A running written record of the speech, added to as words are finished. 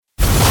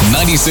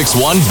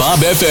96.1 Bob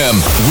FM.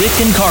 Rick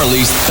and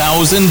Carly's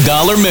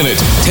 $1,000 minute.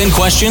 10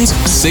 questions,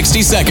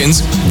 60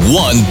 seconds,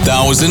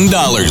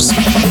 $1,000.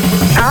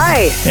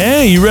 Hi.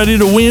 Hey, you ready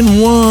to win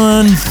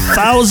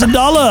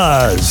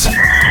 $1,000?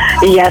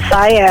 Yes,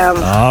 I am.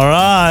 All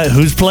right.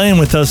 Who's playing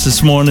with us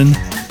this morning?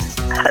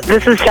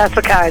 This is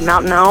Jessica in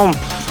Mountain Home.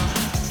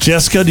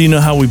 Jessica, do you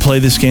know how we play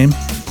this game?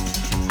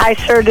 I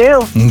sure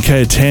do.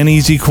 Okay, 10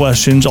 easy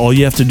questions. All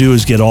you have to do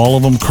is get all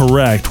of them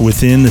correct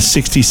within the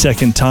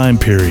 60-second time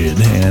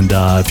period. And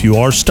if you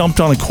are stumped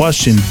on a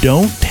question,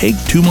 don't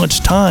take too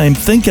much time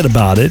thinking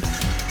about it.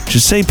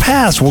 Just say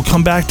pass. We'll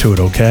come back to it,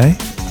 okay?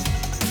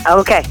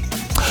 Okay.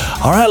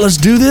 All right, let's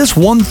do this.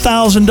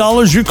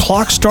 $1,000. Your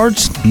clock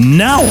starts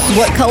now.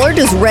 What color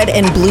does red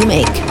and blue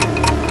make?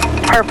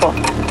 Purple.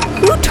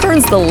 Who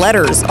turns the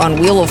letters on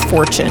Wheel of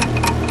Fortune?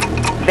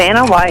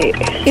 Vanna White.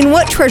 In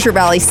what Treasure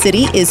Valley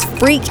city is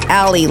Freak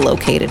Alley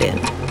located in?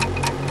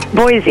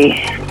 Boise.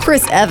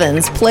 Chris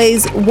Evans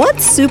plays what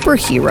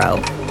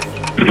superhero?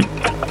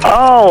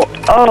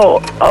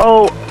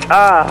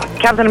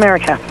 Captain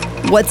America.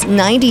 What's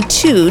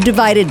 92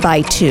 divided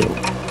by 2?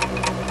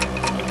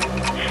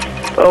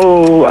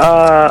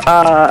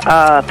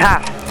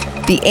 Pass.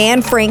 The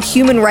Anne Frank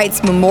Human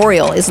Rights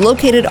Memorial is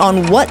located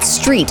on what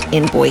street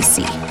in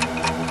Boise?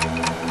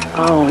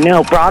 Oh,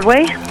 no.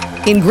 Broadway?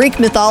 In Greek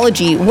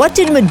mythology, what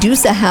did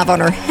Medusa have on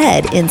her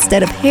head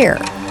instead of hair?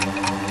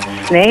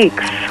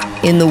 Snakes.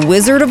 In The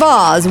Wizard of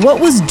Oz,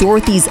 what was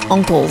Dorothy's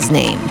uncle's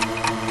name?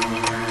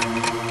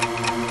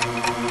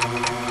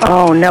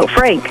 Oh, no.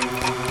 Frank.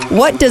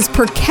 What does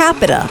per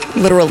capita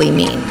literally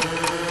mean?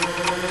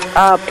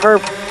 Per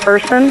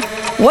person?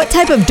 What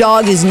type of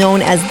dog is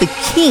known as the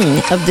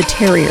king of the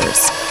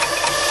terriers?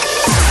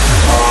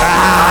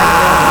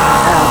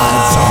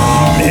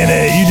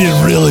 You did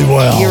really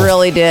well. You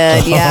really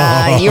did,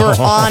 yeah. You were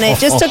on it.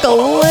 Just took a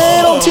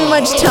little too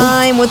much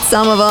time with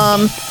some of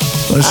them.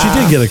 Well, she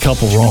did get a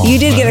couple wrong. You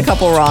did get a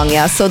couple wrong,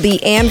 yeah. So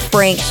the Anne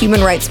Frank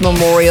Human Rights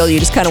Memorial, you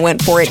just kind of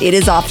went for it. It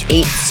is off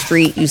 8th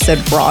Street. You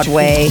said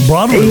Broadway.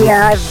 Broadway.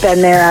 Yeah, I've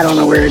been there. I don't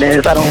know where it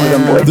is. I don't live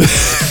in Boise.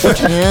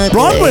 Okay.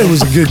 Broadway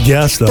was a good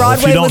guess, though.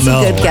 Broadway if you don't was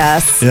know. a good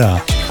guess.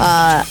 Yeah.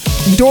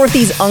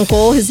 Dorothy's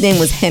uncle, his name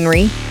was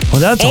Henry. Well,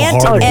 that's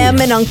Aunt a hard M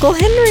one. and Uncle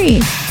Henry.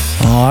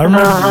 Oh, I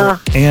remember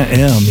Aunt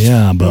M,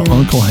 yeah, but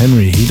Uncle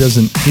Henry, he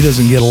doesn't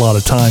get a lot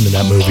of time in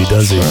that movie,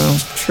 does he?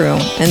 True.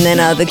 And then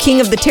the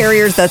King of the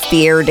Terriers, that's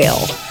the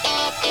Airedale.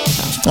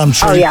 I'm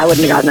sure. Oh, yeah, I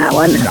wouldn't have gotten that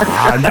one.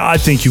 I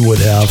think you would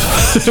have.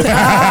 Sure.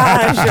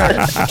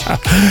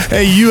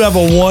 Hey, you have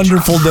a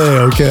wonderful day,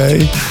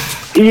 okay?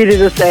 You do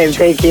the same.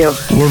 Thank you.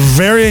 We're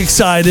very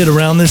excited.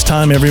 Around this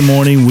time every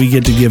morning, we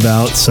get to give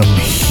out some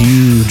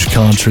huge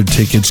concert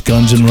tickets.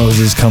 Guns N'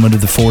 Roses coming to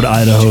the Ford,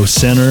 Idaho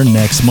Center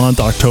next month,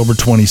 October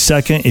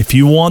 22nd. If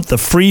you want the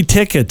free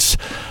tickets,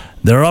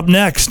 they're up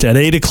next at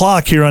 8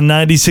 o'clock here on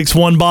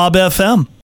 96.1 Bob FM.